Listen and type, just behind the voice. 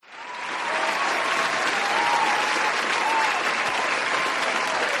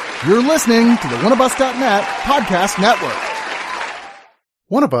You're listening to the OneOfUs.net podcast network.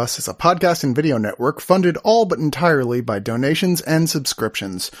 One of Us is a podcast and video network funded all but entirely by donations and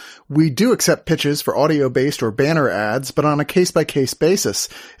subscriptions. We do accept pitches for audio-based or banner ads, but on a case-by-case basis.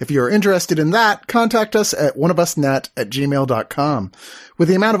 If you're interested in that, contact us at oneofusnet@gmail.com. With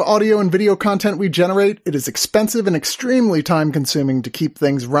the amount of audio and video content we generate, it is expensive and extremely time-consuming to keep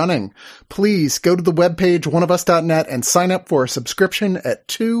things running. Please go to the webpage oneofus.net and sign up for a subscription at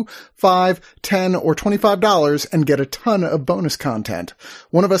 $2, $5, $10, or $25 and get a ton of bonus content.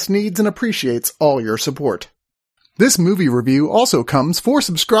 One of Us needs and appreciates all your support. This movie review also comes for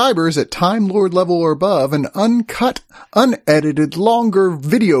subscribers at Time Lord level or above, an uncut, unedited, longer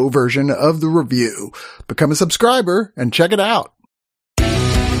video version of the review. Become a subscriber and check it out.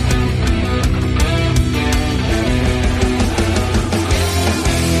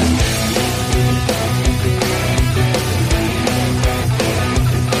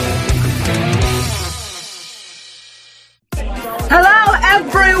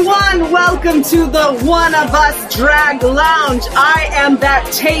 Everyone, welcome to the One of Us Drag Lounge. I am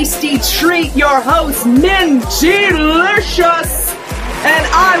that tasty treat, your host, Minjilicious. And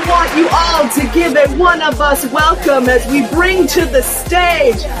I want you all to give a One of Us welcome as we bring to the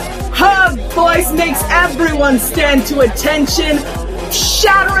stage. Her voice makes everyone stand to attention,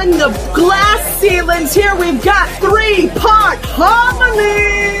 shattering the glass ceilings. Here we've got 3-part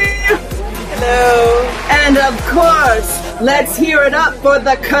harmony. Hello. And of course, let's hear it up for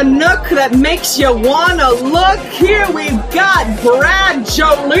the Canuck that makes you wanna look. Here we've got Brad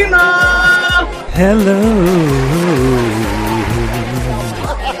Jolina. Hello.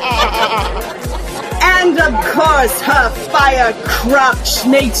 And of course, her fire crotch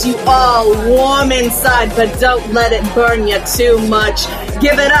makes you all warm inside, but don't let it burn you too much.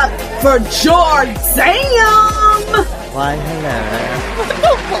 Give it up for Jordam. Why, hello.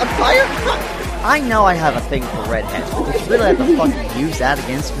 I know I have a thing for redheads, but did you really have to fucking use that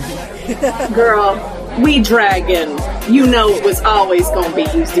against me? Girl, we dragon. You know it was always gonna be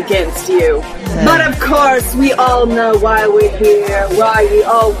used against you. But of course, we all know why we're here, why we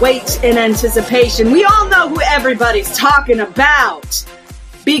all wait in anticipation. We all know who everybody's talking about.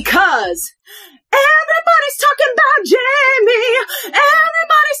 Because everybody's talking about Jamie.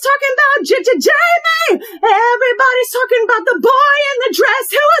 Everybody's talking about Jamie. Everybody's talking about the boy in the dress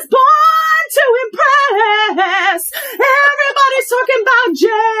who was born to impress. Everybody's talking about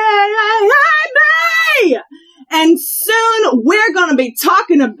Jamie. And soon we're going to be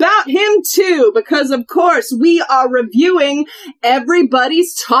talking about him too, because of course we are reviewing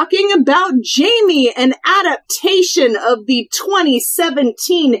Everybody's Talking About Jamie, an adaptation of the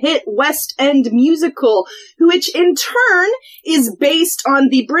 2017 hit West End musical, which in turn is based on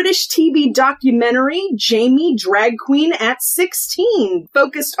the British TV documentary Jamie Drag Queen at 16,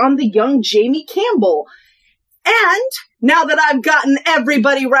 focused on the young Jamie Campbell. And now that I've gotten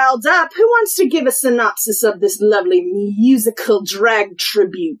everybody riled up, who wants to give a synopsis of this lovely musical drag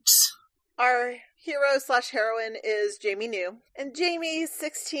tribute? Our hero/heroine is Jamie New, and Jamie's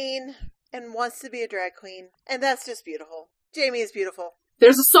 16 and wants to be a drag queen, and that's just beautiful. Jamie is beautiful.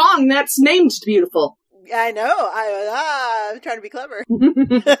 There's a song that's named Beautiful. I know. I'm trying to be clever.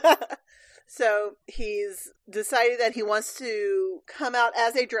 So he's decided that he wants to come out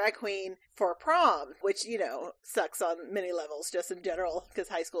as a drag queen for prom, which, you know, sucks on many levels just in general, because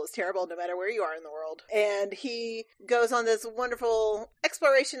high school is terrible no matter where you are in the world. And he goes on this wonderful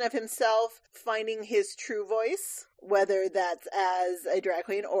exploration of himself, finding his true voice, whether that's as a drag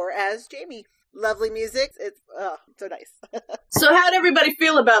queen or as Jamie. Lovely music. It's so nice. So how'd everybody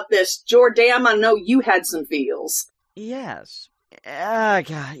feel about this? Jordam, I know you had some feels. Yes.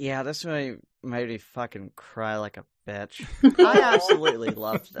 God, yeah, this movie made me fucking cry like a bitch. I absolutely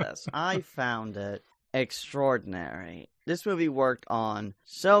loved this. I found it extraordinary. This movie worked on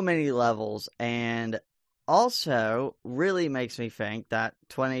so many levels, and also really makes me think that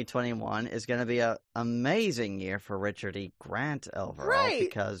 2021 is going to be an amazing year for Richard E. Grant overall, Right.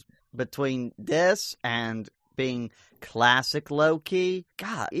 because between this and being classic Loki,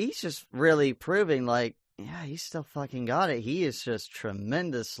 God, he's just really proving, like, yeah, he's still fucking got it. He is just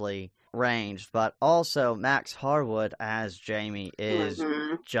tremendously ranged, but also Max Harwood as Jamie is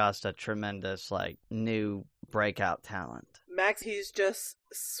just a tremendous, like, new breakout talent. Max, he's just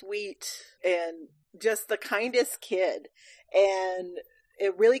sweet and just the kindest kid. And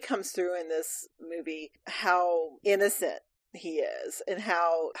it really comes through in this movie how innocent he is and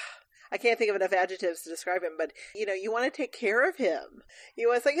how... I can't think of enough adjectives to describe him, but, you know, you want to take care of him. He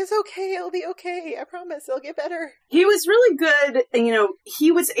was like, it's okay, it'll be okay, I promise, it'll get better. He was really good, and, you know,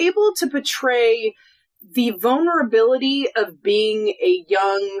 he was able to portray the vulnerability of being a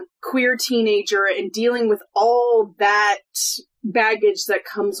young queer teenager and dealing with all that baggage that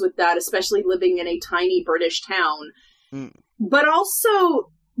comes with that, especially living in a tiny British town. But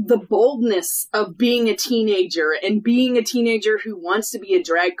also the boldness of being a teenager and being a teenager who wants to be a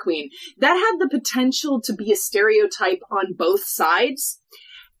drag queen. That had the potential to be a stereotype on both sides.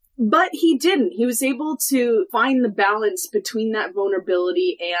 But he didn't. He was able to find the balance between that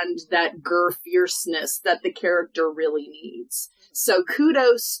vulnerability and that fierceness that the character really needs. So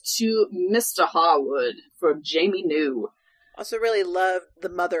kudos to Mr. Harwood for Jamie New. Also really love the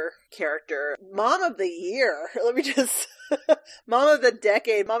mother character. Mom of the year. Let me just... Mom of the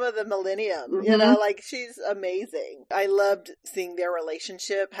decade, mom of the millennium. Mm-hmm. You know, like, she's amazing. I loved seeing their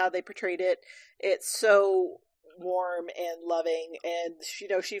relationship, how they portrayed it. It's so warm and loving, and you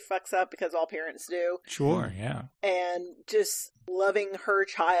know, she fucks up because all parents do. Sure, yeah. And just loving her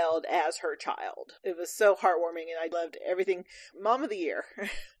child as her child. It was so heartwarming, and I loved everything. Mom of the year.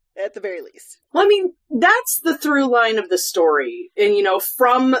 At the very least. Well, I mean, that's the through line of the story. And, you know,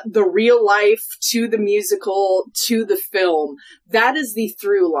 from the real life to the musical to the film, that is the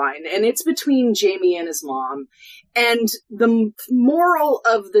through line. And it's between Jamie and his mom. And the moral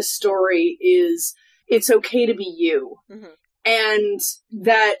of the story is it's okay to be you. Mm-hmm. And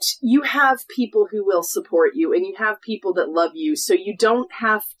that you have people who will support you and you have people that love you. So you don't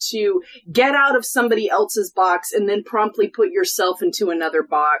have to get out of somebody else's box and then promptly put yourself into another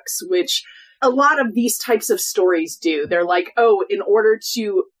box, which a lot of these types of stories do. They're like, oh, in order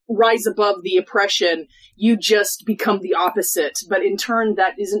to rise above the oppression, you just become the opposite. But in turn,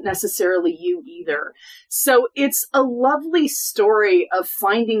 that isn't necessarily you either. So it's a lovely story of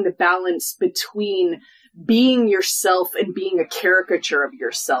finding the balance between being yourself and being a caricature of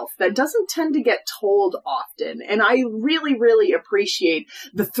yourself that doesn't tend to get told often. And I really, really appreciate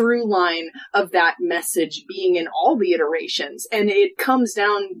the through line of that message being in all the iterations. And it comes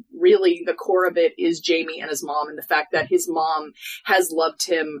down, really, the core of it is Jamie and his mom, and the fact that his mom has loved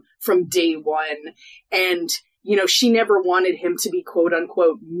him from day one. And you know, she never wanted him to be quote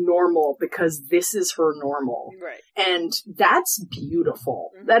unquote normal because this is her normal. Right. And that's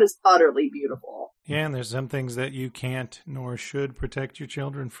beautiful. Mm-hmm. That is utterly beautiful. Yeah, and there's some things that you can't nor should protect your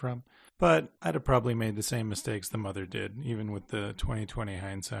children from. But I'd have probably made the same mistakes the mother did, even with the 20/20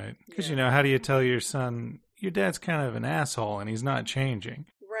 hindsight. Because, you know, how do you tell your son, your dad's kind of an asshole and he's not changing?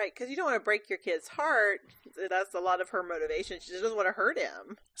 Right, because you don't want to break your kid's heart. That's a lot of her motivation. She just doesn't want to hurt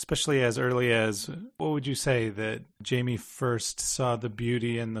him. Especially as early as, what would you say, that Jamie first saw the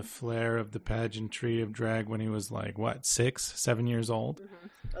beauty and the flair of the pageantry of drag when he was like, what, 6, 7 years old?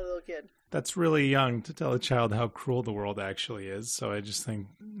 Mm-hmm. A little kid. That's really young to tell a child how cruel the world actually is. So I just think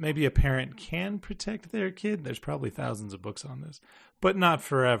maybe a parent can protect their kid. There's probably thousands of books on this. But not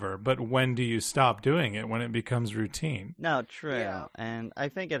forever. But when do you stop doing it? When it becomes routine? No, true. Yeah. And I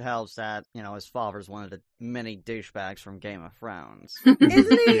think it helps that, you know, his father's one of the many douchebags from Game of Thrones.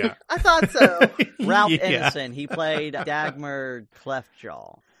 Isn't he? Yeah. I thought so. Ralph Yeah. Ineson, he played Dagmar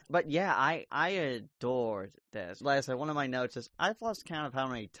Cleftjaw. But yeah, I adored this. Like I said, one of my notes is I've lost count of how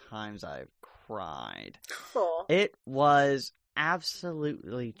many times I've cried. Cool. It was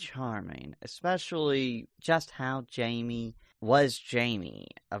absolutely charming, especially just how Jamie was Jamie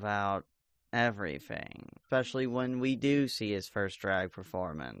about everything, especially when we do see his first drag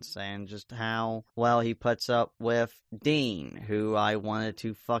performance, and just how well he puts up with Dean, who I wanted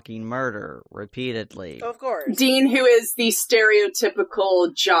to fucking murder repeatedly. Of course. Dean, who is the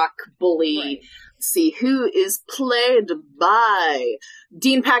stereotypical jock bully. Right. See, who is played by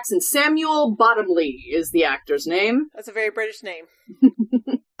Dean Paxton. Samuel Bottomley is the actor's name. That's a very British name.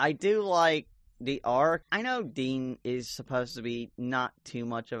 I do like the arc. I know Dean is supposed to be not too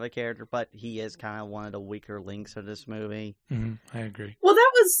much of a character, but he is kind of one of the weaker links of this movie. Mm-hmm. I agree. Well,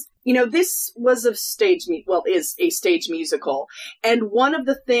 that was, you know, this was a is a stage musical. And one of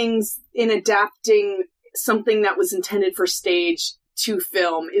the things in adapting something that was intended for stage to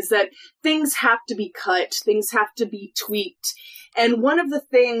film is that things have to be cut, things have to be tweaked. And one of the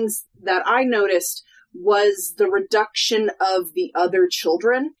things that I noticed was the reduction of the other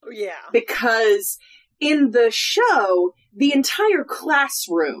children. Yeah. Because in the show, the entire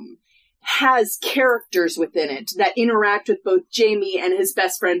classroom has characters within it that interact with both Jamie and his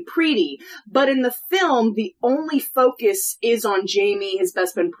best friend Preeti. But in the film, the only focus is on Jamie, his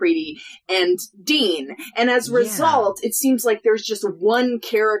best friend Preeti, and Dean. And as a result, it seems like there's just one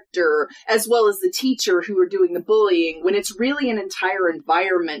character, as well as the teacher, who are doing the bullying, when it's really an entire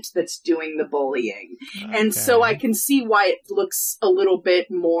environment that's doing the bullying. Okay. And so I can see why it looks a little bit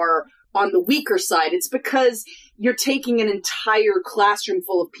more on the weaker side. It's because you're taking an entire classroom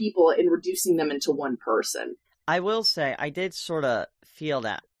full of people and reducing them into one person. I will say, I did sort of feel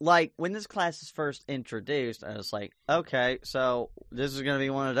that. Like, when this class is first introduced, I was like, okay, so this is going to be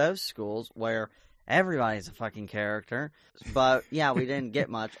one of those schools where everybody's a fucking character. But, yeah, we didn't get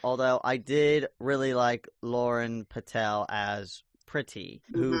much. Although, I did really like Lauren Patel as Pretty,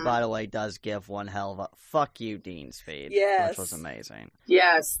 who, by the way, does give one hell of a fuck you, Dean speech. Yes. Which was amazing.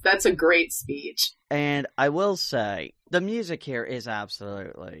 Yes, that's a great speech. And I will say, the music here is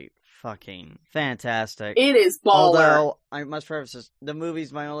absolutely fucking fantastic. It is baller. Although, I must preface this, the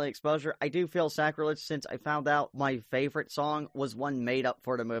movie's my only exposure. I do feel sacrilege since I found out my favorite song was one made up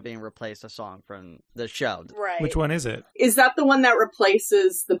for the movie and replaced a song from the show. Right. Which one is it? Is that the one that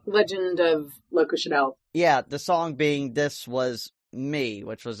replaces the Legend of Loco Chanel? Yeah, the song being This Was Me,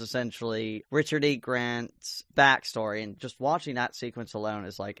 which was essentially Richard E. Grant's backstory, and just watching that sequence alone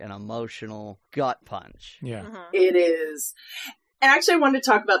is like an emotional gut punch. Yeah. It is. And actually, I wanted to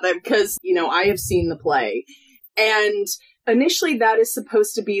talk about that because, I have seen the play. And initially, that is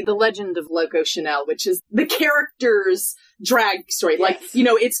supposed to be the Legend of Loco Chanel, which is the character's drag story. Yes. Like,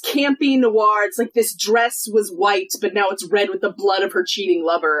 it's campy noir. It's like this dress was white, but now it's red with the blood of her cheating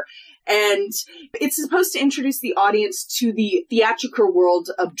lover. And it's supposed to introduce the audience to the theatrical world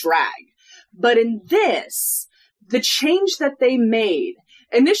of drag. But in this, the change that they made,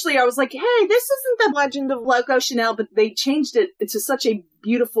 initially I was like, hey, this isn't the Legend of Loco Chanel, but they changed it into such a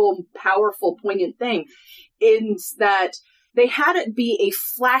beautiful, powerful, poignant thing, in that they had it be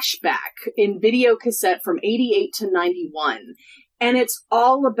a flashback in video cassette from 88 to 91. And it's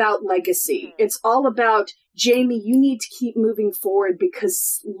all about legacy. It's all about, Jamie, you need to keep moving forward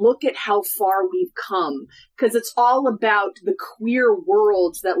because look at how far we've come. Because it's all about the queer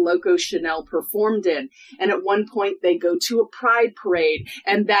world that Loco Chanel performed in. And at one point they go to a pride parade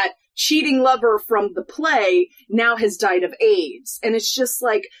and that cheating lover from the play now has died of AIDS. And it's just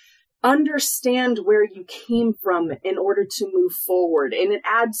like, understand where you came from in order to move forward. And it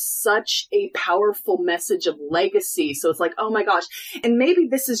adds such a powerful message of legacy. So it's like, oh my gosh. And maybe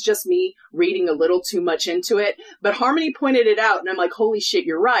this is just me reading a little too much into it, but Harmony pointed it out and I'm like, holy shit,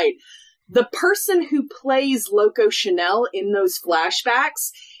 you're right. The person who plays Loco Chanel in those flashbacks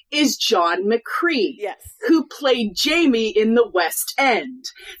is John McCree, Yes. who played Jamie in the West End.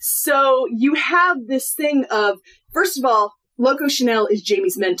 So you have this thing of, first of all, Loco Chanel is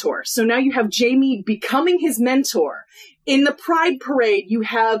Jamie's mentor. So now you have Jamie becoming his mentor. In the Pride Parade, you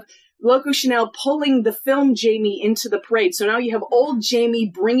have Loco Chanel pulling the film Jamie into the parade. So now you have old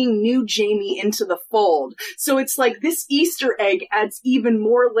Jamie bringing new Jamie into the fold. So it's like this Easter egg adds even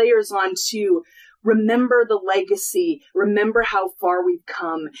more layers on to remember the legacy, remember how far we've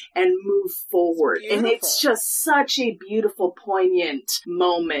come, and move forward. Beautiful. And it's just such a beautiful, poignant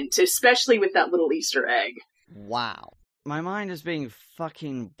moment, especially with that little Easter egg. Wow. My mind is being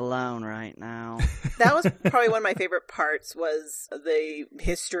fucking blown right now. That was probably one of my favorite parts, was the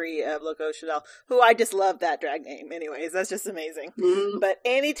history of Loco Chanel, who I just love that drag name anyways. That's just amazing. Mm-hmm. But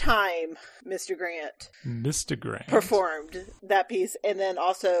anytime Mr. Grant performed that piece, and then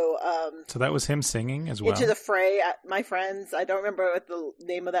also So that was him singing as well? Into the Fray, My Friends. I don't remember what the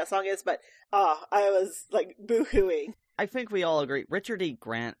name of that song is, but I was like boo-hooing. I think we all agree, Richard E.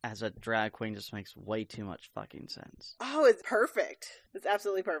 Grant as a drag queen just makes way too much fucking sense. Oh, it's perfect. It's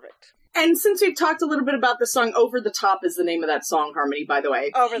absolutely perfect. And since we've talked a little bit about the song, Over the Top is the name of that song, Harmony, by the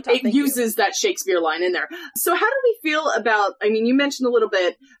way. Over the Top, it uses that Shakespeare line in there. So how do we feel about, you mentioned a little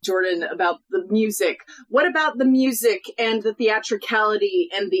bit, Jordan, about the music. What about the music and the theatricality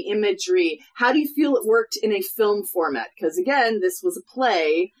and the imagery? How do you feel it worked in a film format? Because again, this was a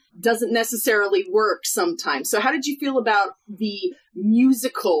play, doesn't necessarily work sometimes. So how did you feel about the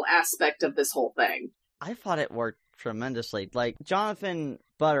musical aspect of this whole thing? I thought it worked tremendously. Like, Jonathan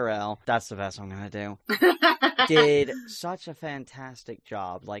Butterell, that's the best I'm gonna do, did such a fantastic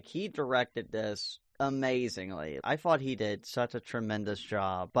job. Like, he directed this amazingly. I thought he did such a tremendous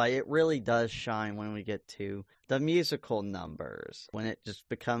job, but it really does shine when we get to the musical numbers, when it just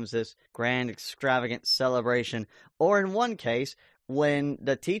becomes this grand, extravagant celebration, or in one case, when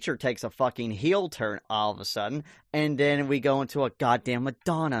the teacher takes a fucking heel turn all of a sudden, and then we go into a goddamn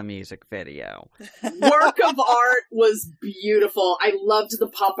Madonna music video. Work of art was beautiful. I loved the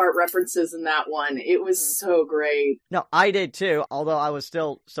pop art references in that one. It was so great. No, I did too, although I was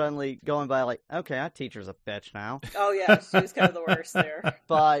still suddenly going by like, okay, that teacher's a bitch now. Oh yeah, she was kind of the worst there.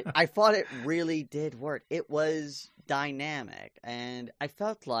 But I thought it really did work. It was dynamic, and I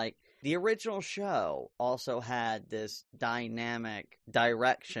felt like the original show also had this dynamic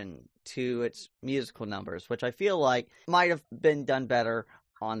direction to its musical numbers, which I feel like might have been done better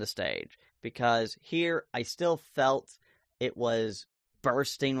on the stage. because here I still felt it was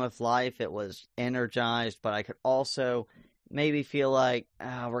bursting with life. It was energized, but I could also maybe feel like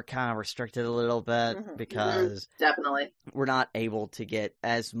we're kind of restricted a little bit because definitely we're not able to get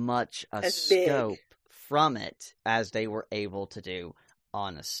as much As scope big. from it as they were able to do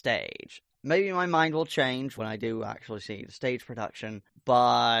on a stage. Maybe my mind will change when I do actually see the stage production,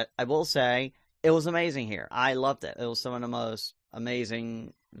 but I will say it was amazing here. I loved it. It was some of the most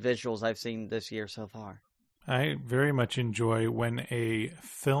amazing visuals I've seen this year so far. I very much enjoy when a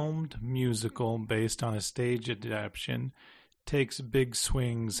filmed musical based on a stage adaptation takes big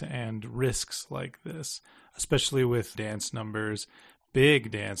swings and risks like this, especially with dance numbers, big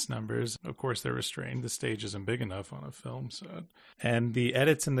dance numbers. Of course, they're restrained. The stage isn't big enough on a film set. And the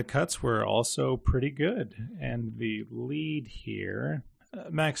edits and the cuts were also pretty good. And the lead here,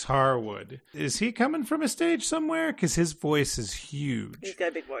 Max Harwood, is he coming from a stage somewhere? Because his voice is huge. He's got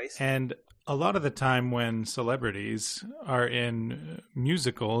a big voice. And a lot of the time when celebrities are in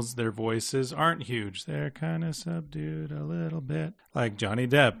musicals, their voices aren't huge. They're kind of subdued a little bit. Like Johnny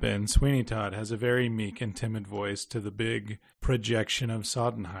Depp in Sweeney Todd has a very meek and timid voice to the big projection of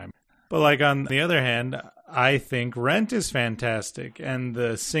Sondheim. But like on the other hand, I think Rent is fantastic, and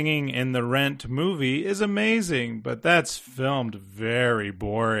the singing in the Rent movie is amazing, but that's filmed very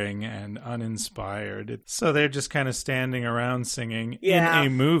boring and uninspired. So they're just kind of standing around singing in a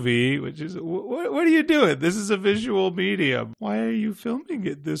movie, which is, what are you doing? This is a visual medium. Why are you filming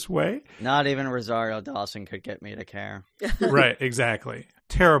it this way? Not even Rosario Dawson could get me to care. Right, exactly.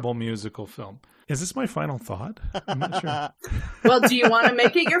 Terrible musical film. Is this my final thought? I'm not sure. Well, do you want to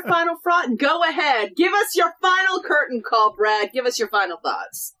make it your final thought? Go ahead. Give us your final curtain call, Brad. Give us your final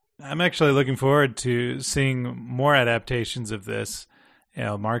thoughts. I'm actually looking forward to seeing more adaptations of this. You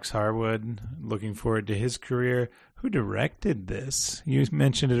know, Max Harwood, looking forward to his career. Who directed this? You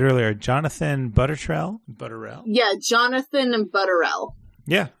mentioned it earlier. Jonathan Butterell? Yeah, Jonathan and Butterell.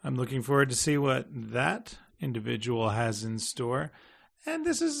 Yeah, I'm looking forward to see what that individual has in store. And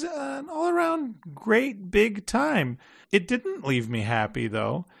this is an all-around great big time. It didn't leave me happy,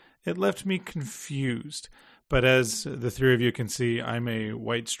 though. It left me confused. But as the three of you can see, I'm a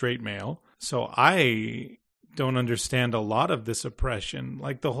white straight male. So I don't understand a lot of this oppression.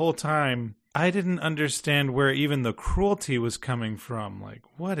 Like the whole time, I didn't understand where even the cruelty was coming from. Like,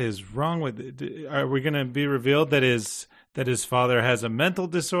 what is wrong with it? Are we going to be revealed that his father has a mental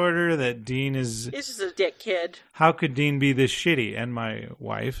disorder, that Dean is... He's just a dick kid. How could Dean be this shitty? And my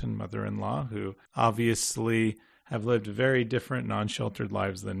wife and mother-in-law, who obviously have lived very different, non-sheltered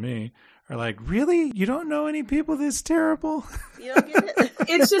lives than me, are like, really? You don't know any people this terrible? You don't get it?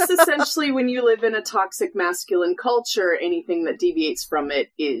 It's just essentially when you live in a toxic masculine culture, anything that deviates from it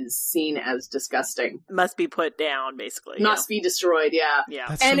is seen as disgusting. Must be put down, basically. Must be destroyed, yeah. Yeah.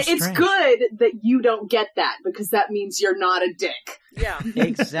 That's And so it's strange. good that you don't get that, because that means you're not a dick. Yeah.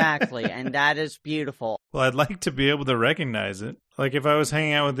 Exactly, and that is beautiful. Well, I'd like to be able to recognize it. Like if I was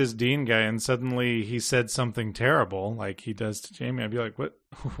hanging out with this Dean guy and suddenly he said something terrible, like he does to Jamie, I'd be like, what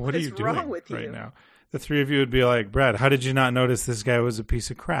are What's you doing wrong with right you? now? The three of you would be like, Brad, how did you not notice this guy was a piece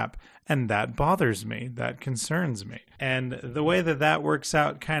of crap? And that bothers me. That concerns me. And the way that works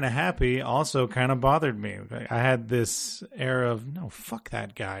out kind of happy also kind of bothered me. I had this air of, no, fuck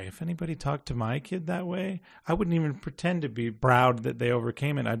that guy. If anybody talked to my kid that way, I wouldn't even pretend to be proud that they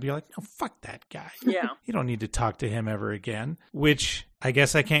overcame it. I'd be like, no, fuck that guy. Yeah. You don't need to talk to him ever again. Which I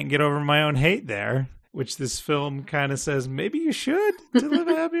guess I can't get over my own hate there. Which this film kind of says, maybe you should to live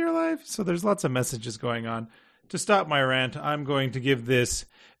a happier life. So there's lots of messages going on. To stop my rant, I'm going to give this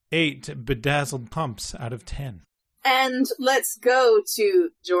 8 bedazzled pumps out of 10. And let's go to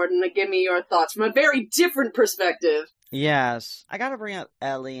Jordan to give me your thoughts from a very different perspective. Yes, I gotta bring up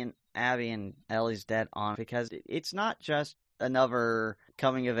Ellie and Abby and Ellie's Dead on because it's not just another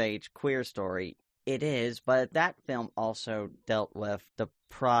coming-of-age queer story. It is, but that film also dealt with the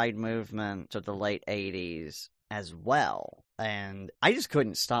pride movement of the late 80s as well. And I just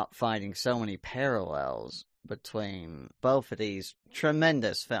couldn't stop finding so many parallels between both of these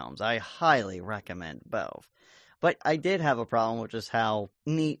tremendous films. I highly recommend both. But I did have a problem with just how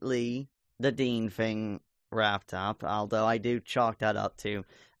neatly the Dean thing wrapped up, although I do chalk that up to,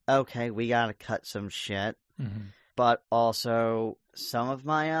 okay, we gotta cut some shit. Mm-hmm. But also some of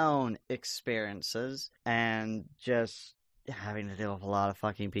my own experiences and just having to deal with a lot of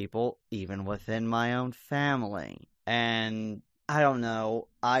fucking people, even within my own family. And I don't know,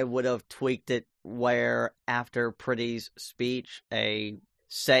 I would have tweaked it where after Pretty's speech, a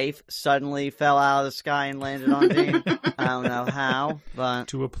safe suddenly fell out of the sky and landed on Dean. I don't know how, but...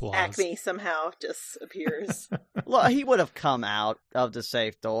 To applause. Acme somehow just appears. Well, he would have come out of the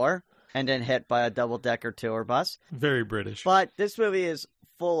safe door. and then hit by a double-decker tour bus. Very British. But this movie is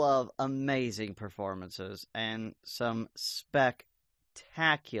full of amazing performances and some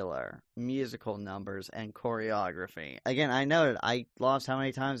spectacular musical numbers and choreography. Again, I noted I lost how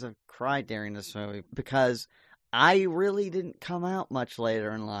many times I've cried during this movie because I really didn't come out much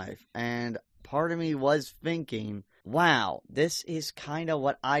later in life. And part of me was thinking, wow, this is kind of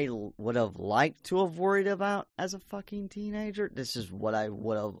what I would have liked to have worried about as a fucking teenager. This is what I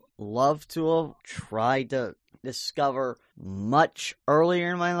would have loved to have tried to discover much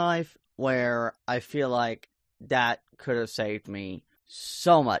earlier in my life, where I feel like that could have saved me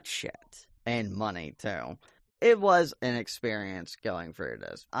so much shit and money too. It was an experience going through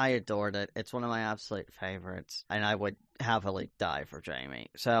this. I adored it. It's one of my absolute favorites, and I would happily die for Jamie.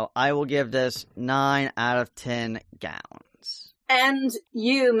 So I will give this 9 out of 10 gowns. And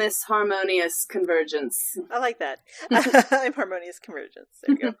you, Miss Harmonious Convergence. I like that. I'm Harmonious Convergence.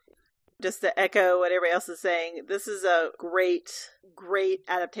 There you go. Just to echo what everybody else is saying, this is a great, great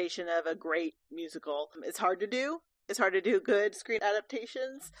adaptation of a great musical. It's hard to do. It's hard to do good screen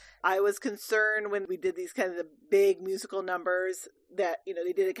adaptations. I was concerned when we did these kind of the big musical numbers that, you know,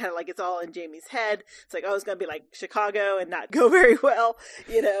 they did it kind of like it's all in Jamie's head. It's like, oh, it's going to be like Chicago and not go very well,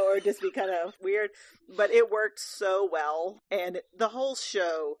 you know, or just be kind of weird. But it worked so well. And the whole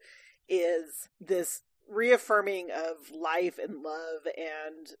show is this reaffirming of life and love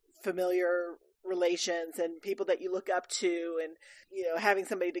and familiar relations and people that you look up to and, you know, having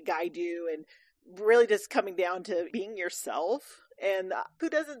somebody to guide you and really just coming down to being yourself. And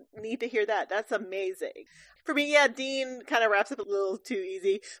who doesn't need to hear that? That's amazing. For me, yeah, Dean kind of wraps up a little too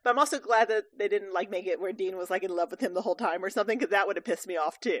easy, but I'm also glad that they didn't like make it where Dean was like in love with him the whole time or something, because that would have pissed me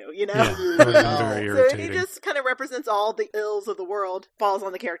off too, you know? Yeah, that would have been very So irritating. he just kind of represents all the ills of the world, falls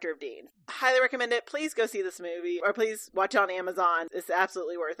on the character of Dean. Highly recommend it. Please go see this movie, or please watch it on Amazon. It's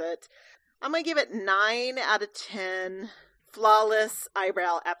absolutely worth it. I'm going to give it 9 out of 10 flawless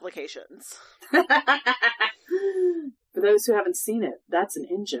eyebrow applications. For those who haven't seen it, that's an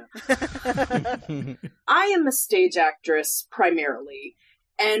in-joke. I am a stage actress primarily,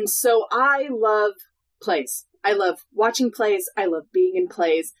 and so I love plays. I love watching plays. I love being in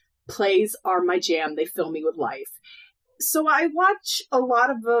plays. Plays are my jam. They fill me with life. So I watch a lot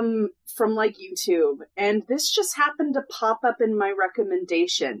of them from like YouTube, and this just happened to pop up in my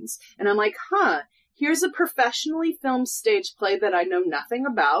recommendations. And I'm like, here's a professionally filmed stage play that I know nothing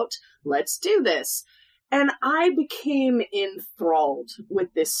about. Let's do this. And I became enthralled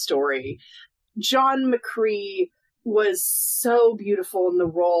with this story. John McCree was so beautiful in the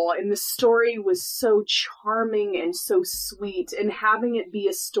role, and the story was so charming and so sweet, and having it be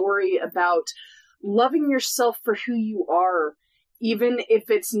a story about loving yourself for who you are, even if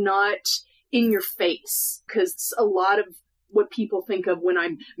it's not in your face, because a lot of what people think of when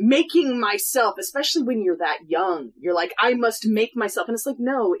I'm making myself, especially when you're that young, you're like, I must make myself. And it's like,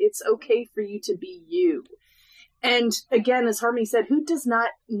 no, it's okay for you to be you. And again, as Harmony said, who does not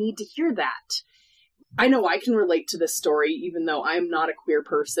need to hear that? I know I can relate to this story, even though I'm not a queer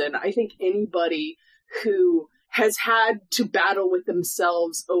person. I think anybody who has had to battle with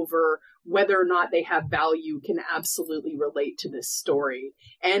themselves over whether or not they have value can absolutely relate to this story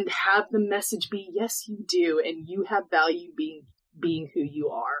and have the message be, yes, you do. And you have value being who you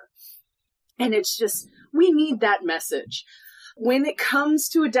are. And it's just, we need that message. When it comes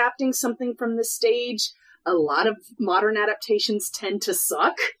to adapting something from the stage, a lot of modern adaptations tend to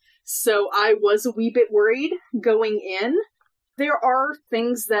suck. So I was a wee bit worried going in. There are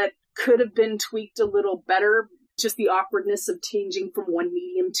things that could have been tweaked a little better, just the awkwardness of changing from one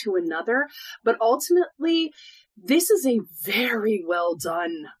medium to another. But ultimately, this is a very well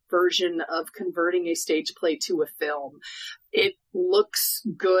done version of converting a stage play to a film. It looks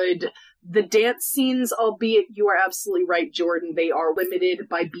good. The dance scenes, albeit you are absolutely right, Jordan, they are limited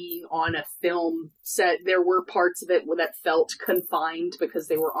by being on a film set. There were parts of it that felt confined because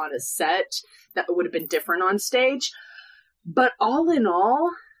they were on a set that would have been different on stage. But all in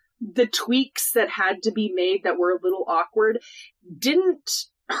all, the tweaks that had to be made that were a little awkward didn't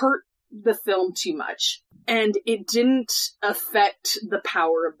hurt the film too much. And it didn't affect the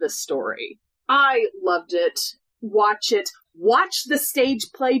power of the story. I loved it. Watch it. Watch the stage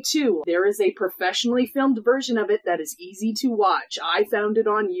play too. There is a professionally filmed version of it that is easy to watch. I found it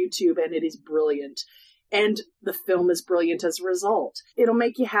on YouTube and it is brilliant. And the film is brilliant as a result. It'll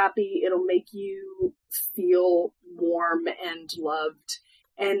make you happy. It'll make you feel warm and loved.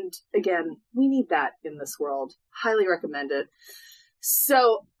 And again, we need that in this world. Highly recommend it.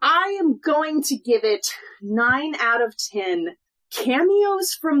 So I am going to give it 9 out of 10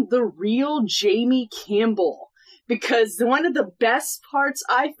 cameos from the real Jamie Campbell. Because one of the best parts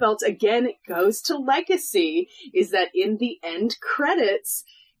I felt, again, it goes to Legacy, is that in the end credits,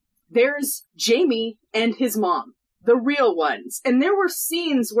 there's Jamie and his mom. The real ones. And there were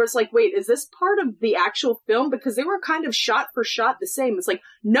scenes where it's like, wait, is this part of the actual film? Because they were kind of shot for shot the same. It's like,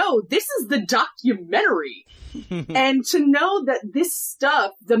 no, this is the documentary. And to know that this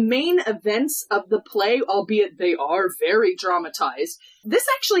stuff, the main events of the play, albeit they are very dramatized, this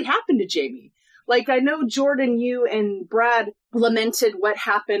actually happened to Jamie. Like, I know Jordan, you and Brad lamented what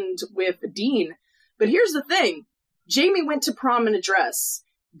happened with Dean. But here's the thing. Jamie went to prom in a dress.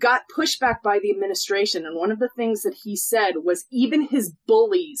 Got pushed back by the administration, and one of the things that he said was even his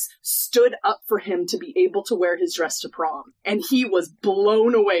bullies stood up for him to be able to wear his dress to prom, and he was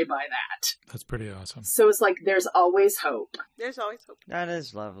blown away by that. That's pretty awesome. So it's like, there's always hope. There's always hope. That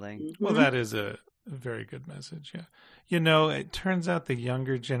is lovely. Mm-hmm. Well, that is a very good message, yeah. You know, it turns out the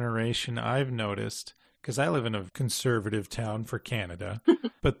younger generation, I've noticed, because I live in a conservative town for Canada,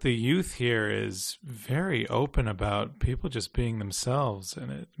 but the youth here is very open about people just being themselves,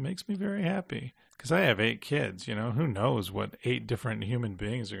 and it makes me very happy. Because I have 8 kids, you know, who knows what 8 different human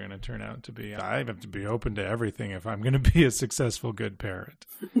beings are going to turn out to be. I have to be open to everything if I'm going to be a successful, good parent.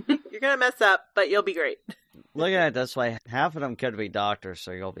 You're going to mess up, but you'll be great. Look at it this way. Half of them could be doctors,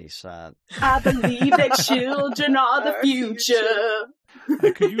 so you'll be sad. I believe that children are the future.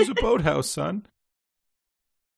 I could use a boathouse, son.